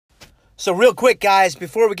So real quick, guys,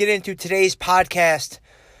 before we get into today's podcast,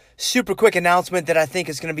 super quick announcement that I think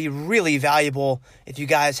is going to be really valuable if you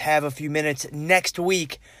guys have a few minutes. Next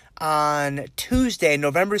week on Tuesday,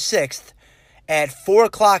 November 6th at 4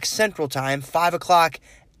 o'clock Central Time, 5 o'clock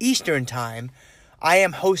Eastern Time, I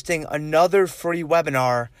am hosting another free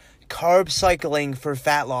webinar, Carb Cycling for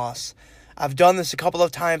Fat Loss. I've done this a couple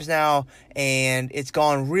of times now, and it's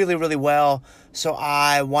gone really, really well. So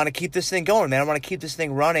I want to keep this thing going, man. I want to keep this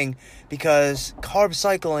thing running because carb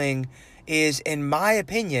cycling is, in my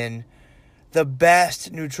opinion, the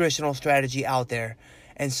best nutritional strategy out there.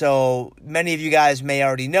 And so many of you guys may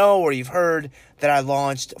already know or you've heard that I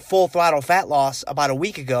launched Full Throttle Fat Loss about a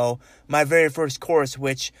week ago, my very first course,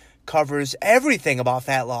 which covers everything about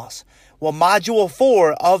fat loss. Well, Module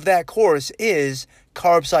 4 of that course is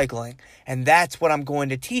carb cycling. And that's what I'm going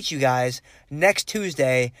to teach you guys next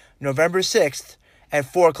Tuesday, November 6th at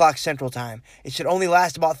 4 o'clock Central Time. It should only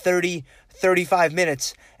last about 35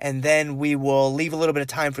 minutes, and then we will leave a little bit of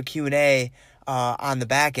time for Q&A on the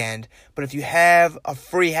back end. But if you have a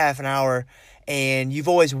free half an hour and you've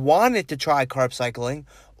always wanted to try carb cycling,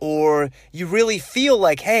 or you really feel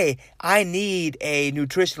like, hey, I need a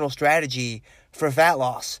nutritional strategy for fat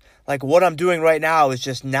loss, like what I'm doing right now is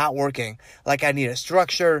just not working, like I need a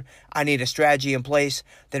structure, I need a strategy in place,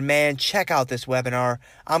 then man, check out this webinar.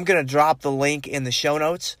 I'm going to drop the link in the show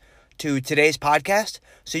notes to today's podcast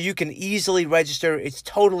so you can easily register. It's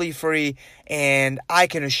totally free, and I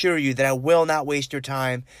can assure you that I will not waste your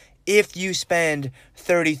time. If you spend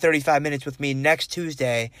 35 minutes with me next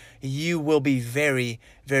Tuesday, you will be very,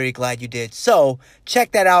 very glad you did. So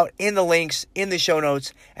check that out in the links in the show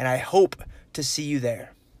notes, and I hope to see you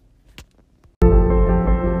there.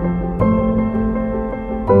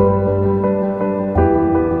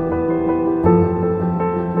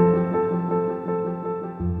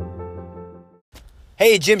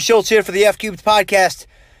 Hey, Jim Schultz here for the F-Cubed podcast.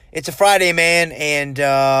 It's a Friday, man, and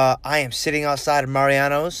I am sitting outside of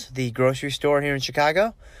Mariano's, the grocery store here in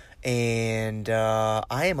Chicago, and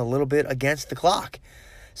I am a little bit against the clock.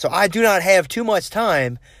 So I do not have too much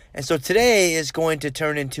time, and so today is going to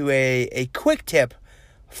turn into a quick tip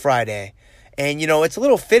Friday. And, you know, it's a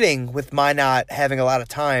little fitting with my not having a lot of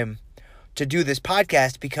time to do this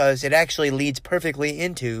podcast because it actually leads perfectly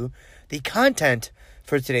into the content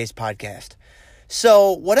for today's podcast.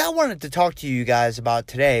 So what I wanted to talk to you guys about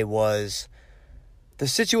today was the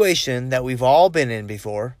situation that we've all been in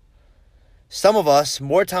before. Some of us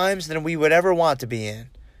more times than we would ever want to be in.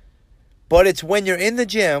 But it's when you're in the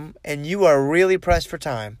gym and you are really pressed for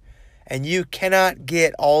time and you cannot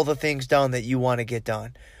get all the things done that you want to get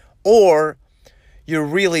done. Or you're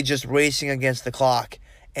really just racing against the clock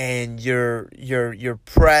and you're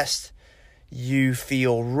pressed, you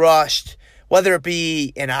feel rushed, whether it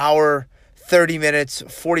be an hour, 30 minutes,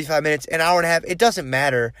 45 minutes, an hour and a half, it doesn't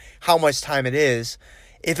matter how much time it is.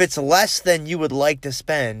 If it's less than you would like to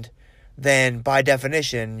spend, then by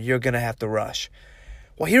definition, you're going to have to rush.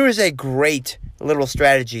 Well, here is a great little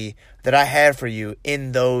strategy that I have for you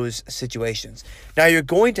in those situations. Now, you're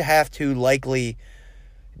going to have to likely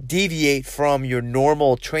deviate from your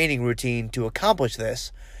normal training routine to accomplish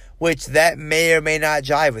this, which that may or may not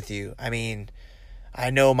jive with you. I mean, I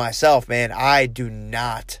know myself, man, I do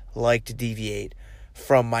not like to deviate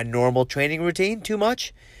from my normal training routine too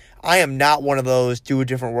much. I am not one of those do a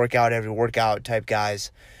different workout every workout type guys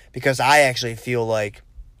because I actually feel like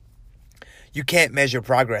you can't measure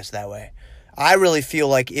progress that way. I really feel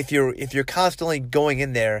like if you're constantly going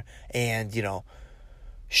in there and, you know,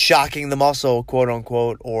 shocking the muscle, quote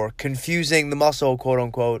unquote, or confusing the muscle, quote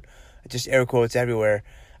unquote, just air quotes everywhere,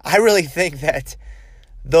 I really think that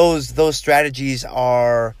those strategies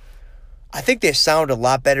are, I think they sound a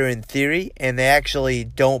lot better in theory, and they actually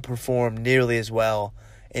don't perform nearly as well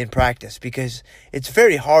in practice because it's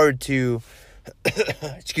very hard to,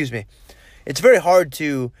 it's very hard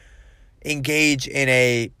to engage in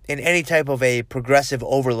any type of a progressive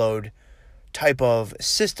overload type of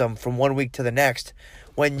system from one week to the next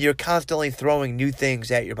when you're constantly throwing new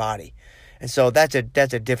things at your body. And so that's a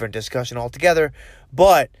different discussion altogether,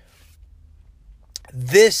 but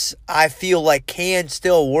this, I feel like, can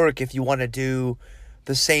still work if you want to do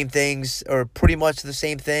the same things or pretty much the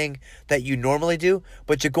same thing that you normally do,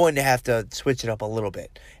 but you're going to have to switch it up a little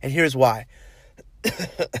bit. And here's why.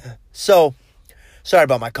 So, sorry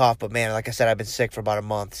about my cough, but man, like I said, I've been sick for about a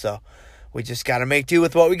month, so we just got to make do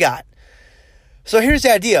with what we got. So here's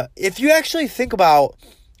the idea. If you actually think about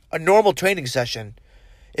a normal training session,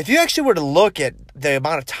 if you actually were to look at the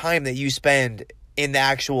amount of time that you spend in the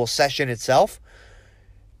actual session itself,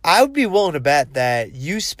 I would be willing to bet that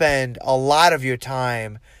you spend a lot of your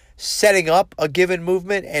time setting up a given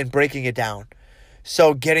movement and breaking it down.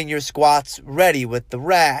 So getting your squats ready with the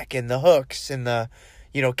rack and the hooks and the,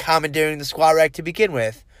 commandeering the squat rack to begin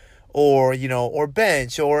with, or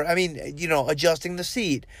bench, or, adjusting the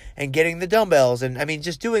seat and getting the dumbbells and,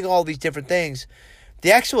 just doing all these different things.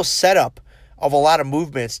 The actual setup of a lot of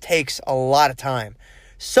movements takes a lot of time.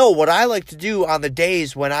 So what I like to do on the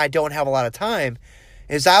days when I don't have a lot of time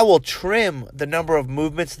is I will trim the number of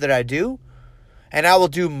movements that I do, and I will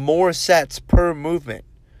do more sets per movement.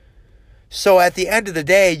 So at the end of the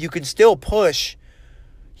day, you can still push,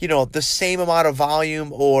 the same amount of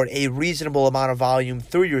volume or a reasonable amount of volume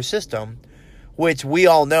through your system, which we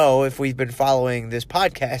all know, if we've been following this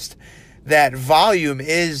podcast, that volume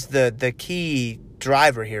is the key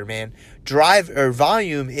driver here, man.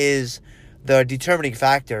 Volume is the determining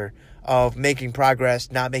factor of making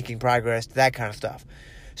progress, not making progress, that kind of stuff.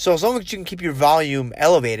 So as long as you can keep your volume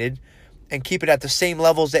elevated and keep it at the same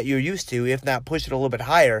levels that you're used to, if not push it a little bit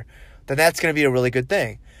higher, then that's going to be a really good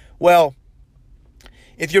thing. Well,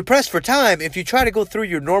 if you're pressed for time, if you try to go through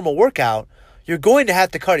your normal workout, you're going to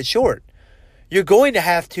have to cut it short. You're going to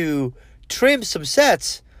have to trim some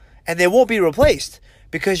sets, and they won't be replaced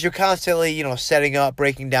because you're constantly, setting up,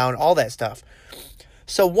 breaking down, all that stuff.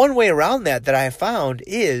 So one way around that I have found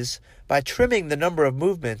is by trimming the number of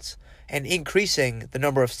movements and increasing the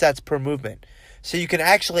number of sets per movement. So you can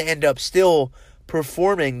actually end up still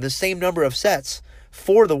performing the same number of sets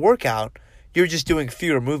for the workout, you're just doing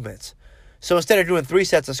fewer movements. So instead of doing 3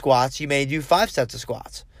 sets of squats, you may do 5 sets of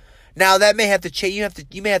squats. Now that may have to change.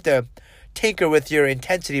 You may have to tinker with your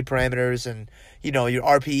intensity parameters and your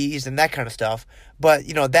RPEs and that kind of stuff. But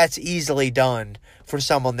that's easily done for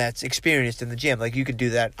someone that's experienced in the gym. Like you can do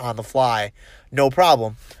that on the fly, no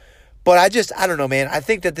problem. But I don't know, man. I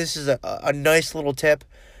think that this is a nice little tip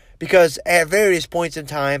because at various points in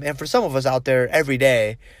time, and for some of us out there every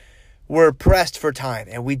day, we're pressed for time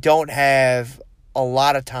and we don't have a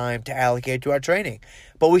lot of time to allocate to our training,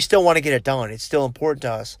 but we still want to get it done. It's still important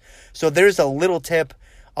to us. So there's a little tip,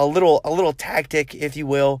 a little tactic, if you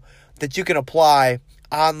will, that you can apply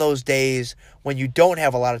on those days when you don't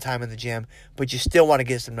have a lot of time in the gym, but you still want to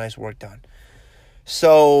get some nice work done.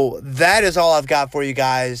 So that is all I've got for you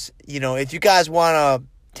guys. If you guys want to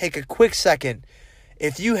take a quick second,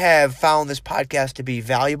 if you have found this podcast to be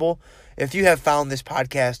valuable, if you have found this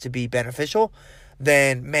podcast to be beneficial,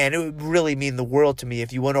 then, man, it would really mean the world to me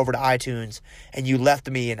if you went over to iTunes and you left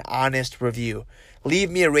me an honest review.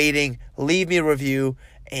 Leave me a rating, leave me a review,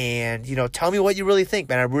 and, tell me what you really think,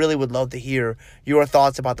 man. I really would love to hear your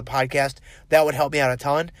thoughts about the podcast. That would help me out a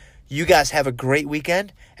ton. You guys have a great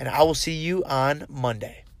weekend, and I will see you on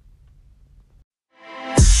Monday.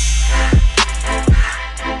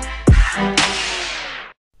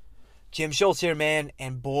 Jim Schultz here, man,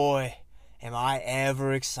 and boy, am I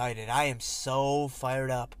ever excited. I am so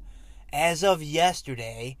fired up. As of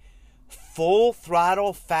yesterday, Full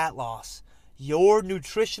Throttle Fat Loss, your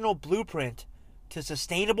nutritional blueprint to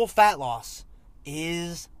sustainable fat loss,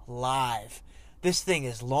 is live. This thing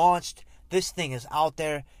is launched. This thing is out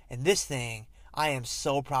there. And this thing, I am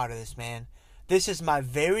so proud of this, man. This is my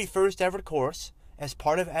very first ever course as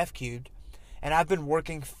part of F Cubed. And I've been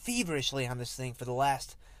working feverishly on this thing for the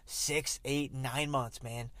last 6, 8, 9 months,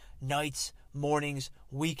 man. Nights, mornings,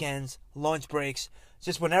 weekends, lunch breaks.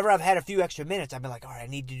 Just whenever I've had a few extra minutes, I've been like, all right, I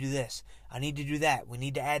need to do this. I need to do that. We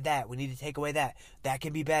need to add that. We need to take away that. That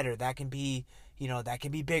can be better. That can be, that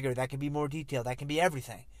can be bigger. That can be more detailed. That can be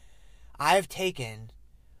everything. I've taken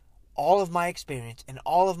all of my experience and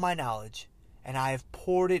all of my knowledge, and I have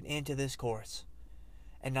poured it into this course.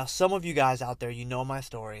 And now some of you guys out there, you know my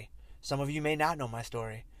story. Some of you may not know my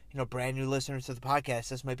story. Brand new listeners to the podcast,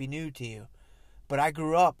 this might be new to you. But I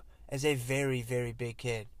grew up as a very, very big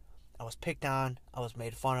kid. I was picked on. I was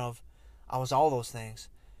made fun of. I was all those things.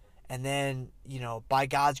 And then, by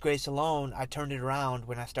God's grace alone, I turned it around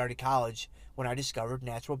when I started college, when I discovered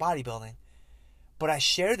natural bodybuilding. But I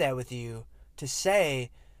share that with you to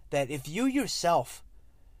say that if you yourself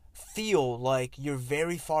feel like you're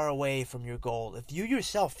very far away from your goal, if you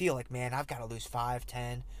yourself feel like, man, I've got to lose 5,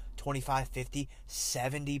 10, 25, 50,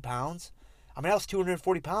 70 pounds. I was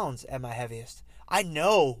 240 pounds at my heaviest. I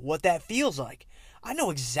know what that feels like. I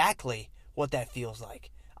know exactly what that feels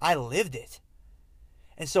like. I lived it.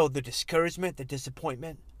 And so the discouragement, the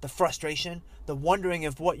disappointment, the frustration, the wondering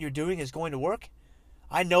if what you're doing is going to work,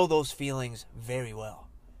 I know those feelings very well.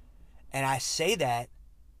 And I say that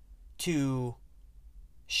to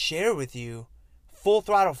share with you Full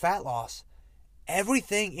Throttle Fat Loss.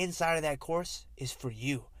 Everything inside of that course is for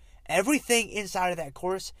you. Everything inside of that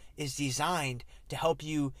course is designed to help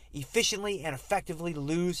you efficiently and effectively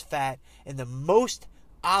lose fat in the most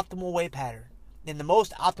optimal weight pattern in the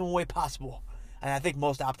most optimal way possible. And I think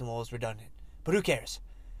most optimal is redundant, but who cares?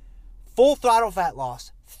 Full throttle fat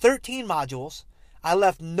loss, 13 modules. I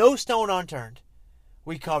left no stone unturned.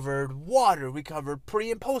 We covered water, we covered pre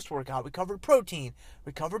and post workout, we covered protein,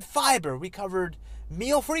 we covered fiber, we covered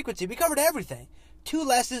meal frequency, we covered everything. 2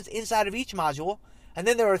 lessons inside of each module, and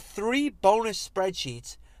then there are 3 bonus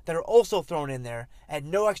spreadsheets that are also thrown in there at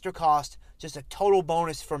no extra cost, just a total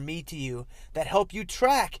bonus from me to you that help you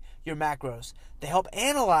track your macros. They help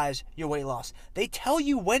analyze your weight loss. They tell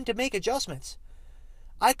you when to make adjustments.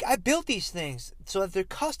 I built these things so that they're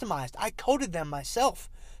customized. I coded them myself.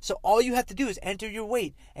 So all you have to do is enter your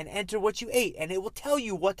weight and enter what you ate, and it will tell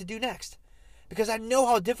you what to do next. Because I know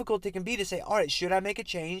how difficult it can be to say, all right, should I make a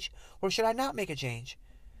change or should I not make a change?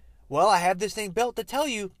 Well, I have this thing built to tell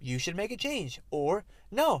you, you should make a change. Or,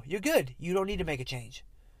 no, you're good. You don't need to make a change.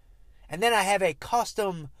 And then I have a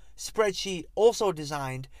custom spreadsheet also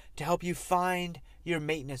designed to help you find your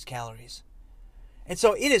maintenance calories. And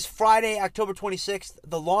so it is Friday, October 26th.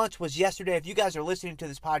 The launch was yesterday. If you guys are listening to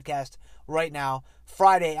this podcast right now,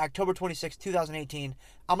 Friday, October 26th, 2018,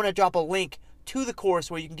 I'm going to drop a link to the course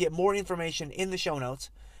where you can get more information in the show notes.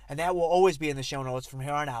 And that will always be in the show notes from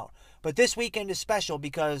here on out. But this weekend is special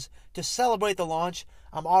because to celebrate the launch,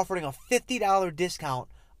 I'm offering a $50 discount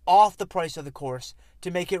off the price of the course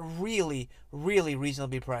to make it really, really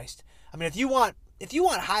reasonably priced. I mean, if you want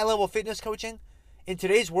high-level fitness coaching, in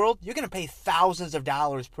today's world, you're going to pay thousands of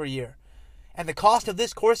dollars per year. And the cost of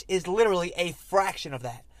this course is literally a fraction of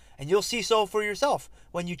that. And you'll see so for yourself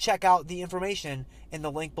when you check out the information in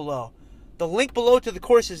the link below. The link below to the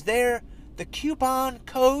course is there. The coupon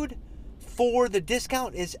code for the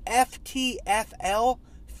discount is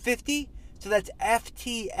FTFL50. So that's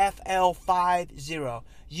FTFL50.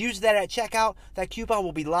 Use that at checkout. That coupon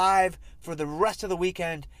will be live for the rest of the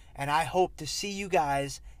weekend. And I hope to see you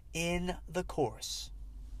guys in the course.